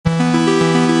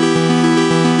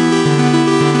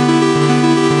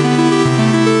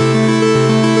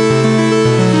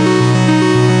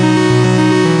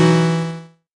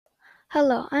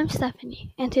I'm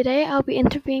Stephanie, and today I'll be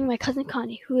interviewing my cousin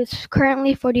Connie, who is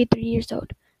currently 43 years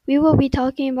old. We will be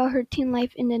talking about her teen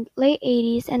life in the late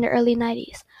 80s and the early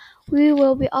 90s. We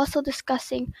will be also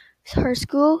discussing her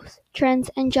school,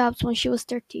 trends, and jobs when she was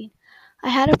 13. I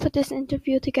had to put this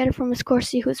interview together for Miss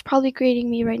Corsi, who's probably grading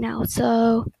me right now,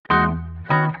 so...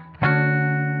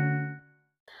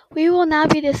 We will now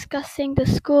be discussing the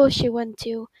school she went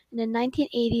to in the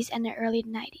 1980s and the early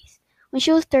 90s. When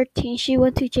she was 13, she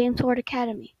went to James Ward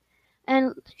Academy.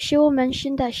 And she will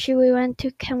mention that she went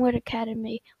to Kenwood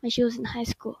Academy when she was in high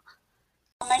school.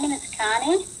 My name is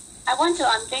Connie. I went to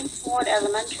James Ward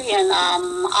Elementary in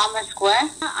Armour Square.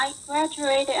 I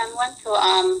graduated and went to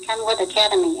Kenwood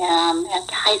Academy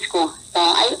at high school. So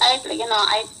I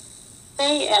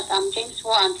stayed at James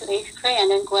Ward until 8th grade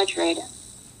and then graduated.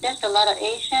 There's a lot of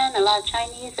Asian, a lot of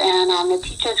Chinese, and the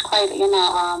teachers quite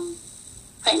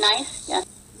nice. Yeah.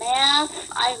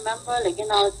 Math, I remember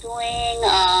doing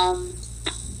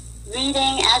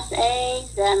reading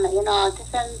essays and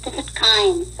different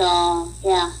kinds. So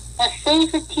yeah, my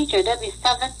favorite teacher that'd be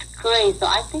 7th grade. So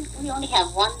I think we only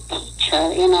have one teacher.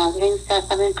 During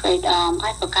 7th grade.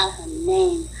 I forgot her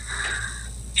name.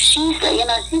 She's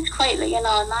she's quite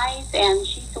nice, and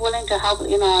she's willing to help a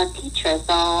teacher.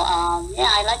 So yeah,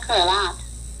 I like her a lot.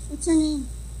 What's her name?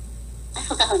 I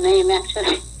forgot her name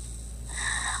actually.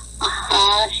 I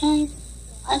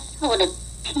saw with a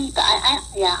P, but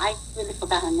I really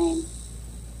forgot her name.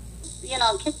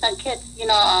 Kids are kids.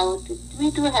 We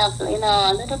do have a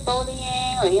little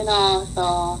bullying,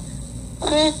 so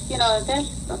there's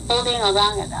bullying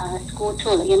around at school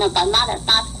too, but not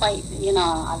quite,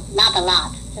 not a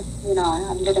lot, just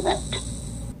a little bit.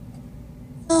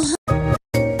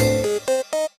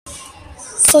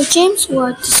 So James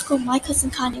Ward, the school my cousin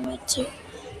Connie went to,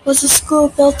 was a school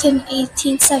built in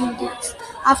 1870s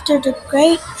after the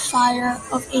Great Fire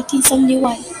of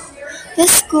 1871.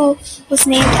 This school was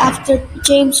named after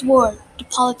James Ward, the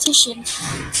politician,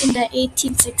 in the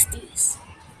 1860s.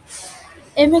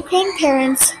 Immigrant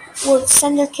parents would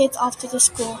send their kids off to the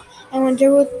school, and when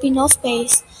there would be no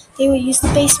space, they would use the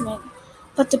basement.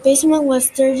 But the basement was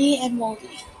dirty and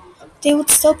moldy. They would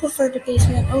still prefer the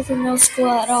basement over no school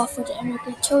at all for the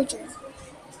immigrant children.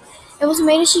 It was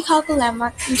made a Chicago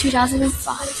landmark in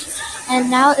 2005, and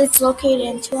now it's located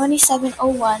in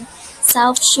 2701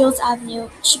 South Shields Avenue,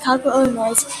 Chicago,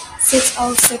 Illinois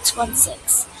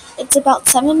 60616. It's about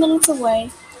 7 minutes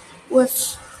away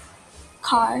with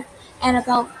car and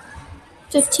about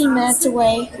 15 minutes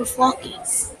away with walking.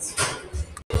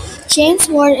 James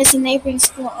Ward is a neighboring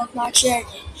school of Mount Sheridan,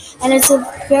 and it's a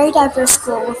very diverse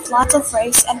school with lots of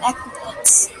race and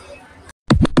ethnics.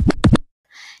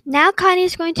 Now Connie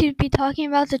is going to be talking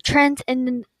about the trends in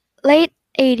the late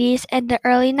 80s and the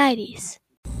early 90s.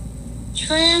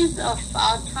 Trends of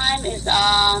our time is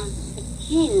the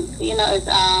jeans. It's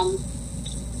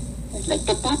like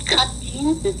the boot cut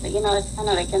jeans. It's it's kind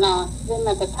of like slim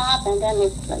at the top, and then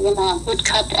it's boot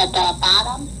cut at the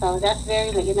bottom. So that's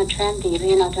very trendy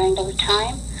during those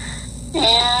time.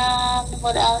 And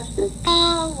what else is?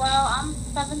 Oh well, I'm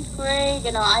 7th grade.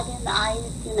 I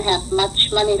didn't have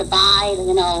much money to buy.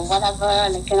 Whatever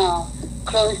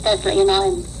clothes that's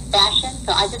in fashion.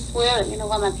 So I just wear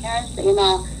what my parents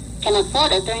can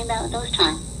afford it during those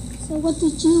times. So what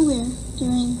did you wear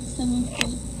during 7th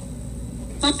grade?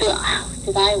 What did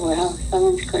I wear?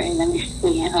 7th grade. Let me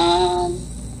see.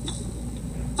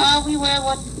 We wear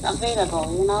what's available.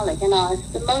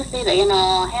 It's mostly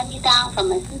hand me down from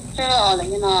my sister or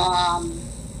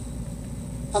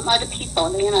from other people.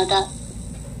 That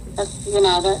they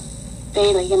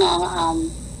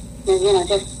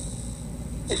just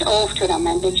it's off to them,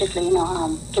 and they just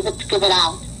give it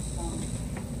out.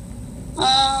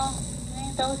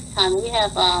 During those times we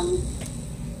have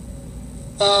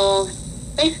so.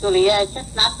 Basically, yeah, it's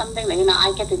just not something that,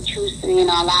 I get to choose, a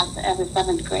lot as a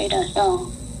 7th grader. So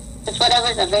it's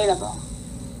whatever's available.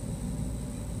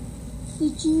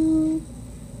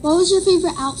 What was your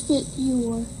favorite outfit you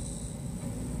wore?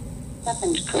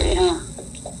 7th grade, huh?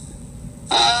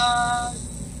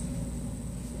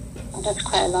 That's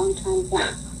quite a long time ago.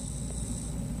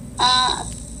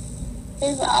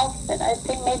 Favorite outfit, I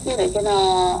think maybe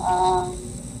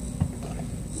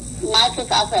my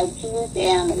favorite outfit is jeans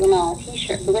and a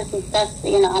t-shirt, because it's just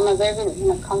I'm a very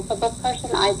comfortable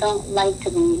person. I don't like to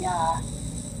be I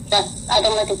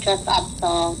don't like to dress up.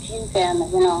 So jeans and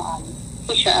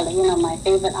t-shirt are my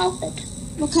favorite outfit.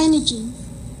 What kind of jeans?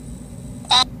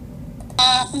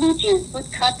 Blue jeans,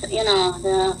 boot cut.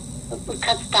 The boot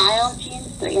cut style jeans.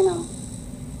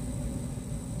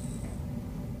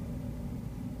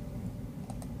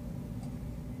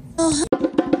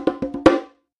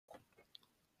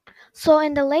 So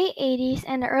in the late 80s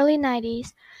and the early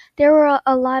 90s, there were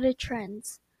a lot of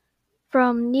trends.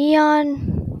 From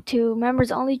neon to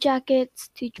members-only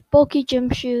jackets to bulky gym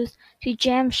shoes to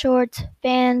jam shorts,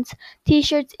 Vans,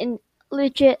 t-shirts in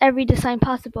legit every design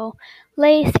possible,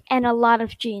 lace, and a lot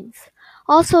of jeans.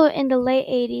 Also in the late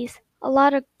 80s, a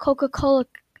lot of Coca-Cola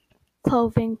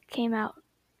clothing came out.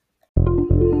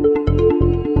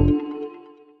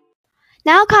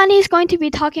 Now Connie is going to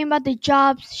be talking about the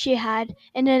jobs she had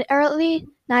in the early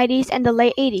 90s and the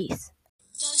late 80s.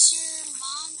 Does your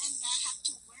mom and dad have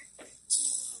to work to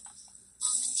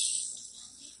maintain the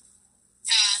family?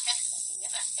 Definitely,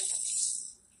 yeah, absolutely.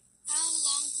 How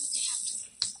long do they have to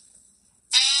work?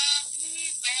 We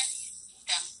rarely see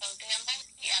them, so they are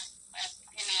mostly at work.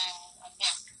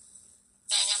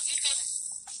 So when we go to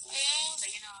school,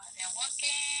 they're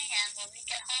working, and when we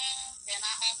get home, they're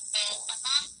not home. So my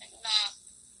mom,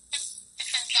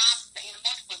 different jobs,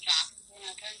 multiple jobs,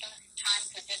 during those times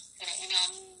to just, make the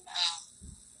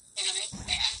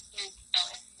ends meet. So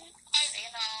it's quite, they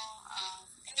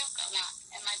work a lot.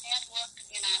 And my dad worked, at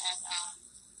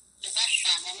the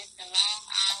restaurant, and it's a long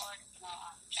hour,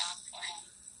 job for him.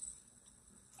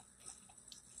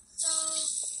 So,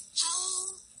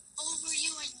 how old were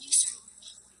you when you started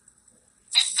working?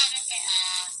 I started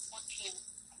at 14.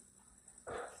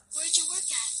 Where'd you work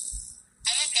at? I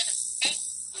work at a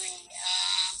bakery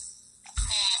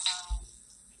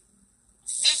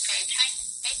called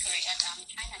Chinese bakery at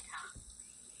Chinatown.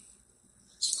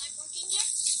 Did you like working there?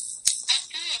 I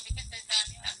do, because it's a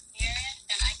new experience,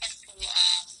 and I get to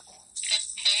get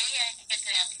pay. I get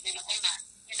to have,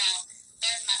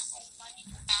 earn my own money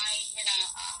to buy,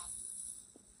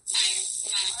 my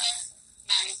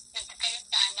things that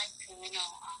I like to,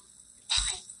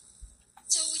 buy.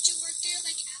 So would you work there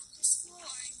like after school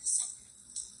or in the summer?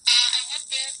 I work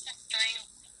there just during the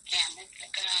weekend. It's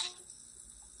like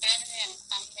Saturday and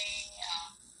Sunday,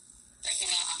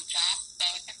 job. So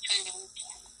it's just during the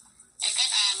weekend. And then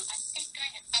I think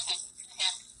during the summer we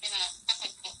have,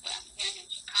 summer program here in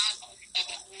Chicago for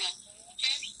teenagers. So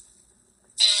during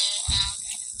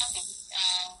the summer,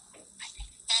 I think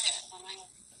it started when I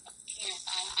was 15. If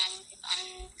I'm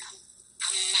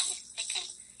not mistaken.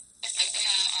 It's like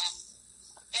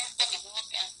during summer we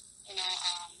look at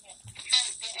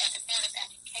at the Board of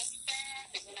Education,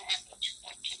 at age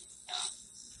 14.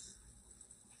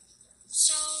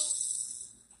 So,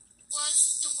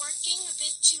 was the working a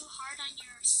bit too hard on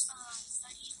your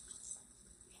studying?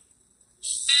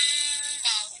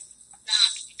 No, it's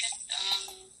not, because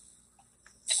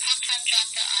the part-time job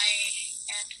that I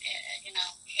had, at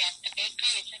the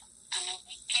bakery is just on the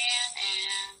weekend,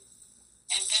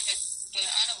 and then the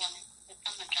other one is the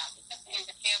summer job. It doesn't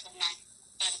interfere with my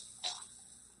studies.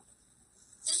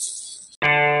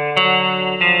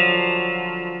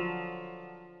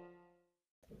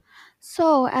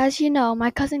 So, as you know,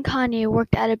 my cousin Connie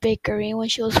worked at a bakery when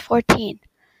she was 14.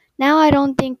 Now I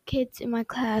don't think kids in my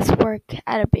class work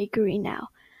at a bakery now.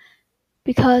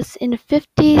 Because in the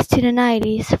 50s to the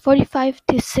 90s, 45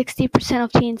 to 60%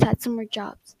 of teens had summer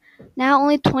jobs. Now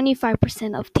only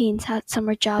 25% of teens had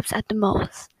summer jobs at the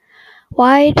most.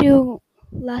 Why do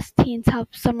less teens have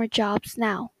summer jobs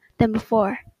now than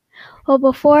before? Well,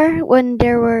 before, when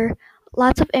there were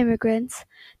lots of immigrants,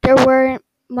 there weren't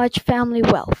much family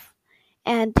wealth.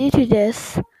 And due to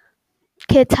this,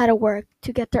 kids had to work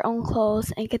to get their own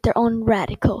clothes and get their own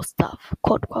radical stuff,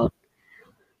 quote, quote.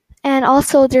 And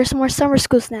also, there's more summer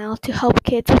schools now to help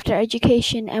kids with their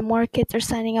education, and more kids are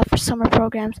signing up for summer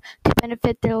programs to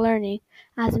benefit their learning.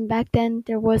 As in back then,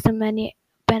 there wasn't many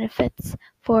benefits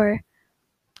for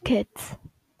kids.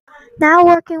 Now,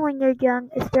 working when you're young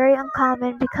is very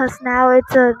uncommon because now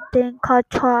it's a thing called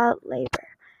child labor,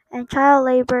 and child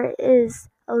labor is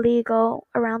illegal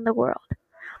around the world.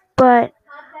 But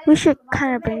we should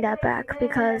kind of bring that back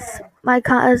because my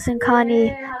cousin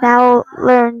Connie now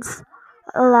learns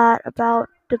a lot about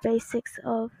the basics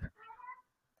of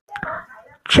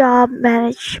job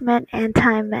management and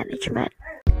time management.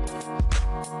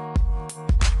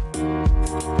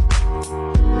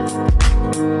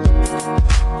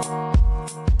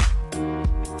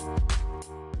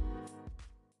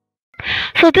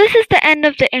 So this is the end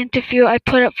of the interview I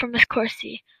put up for Miss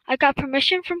Corsi. I got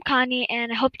permission from Connie,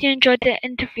 and I hope you enjoyed the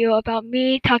interview about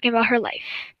me talking about her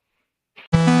life.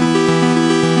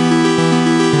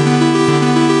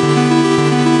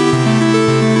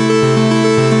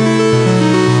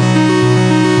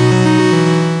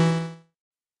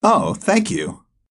 Oh, thank you.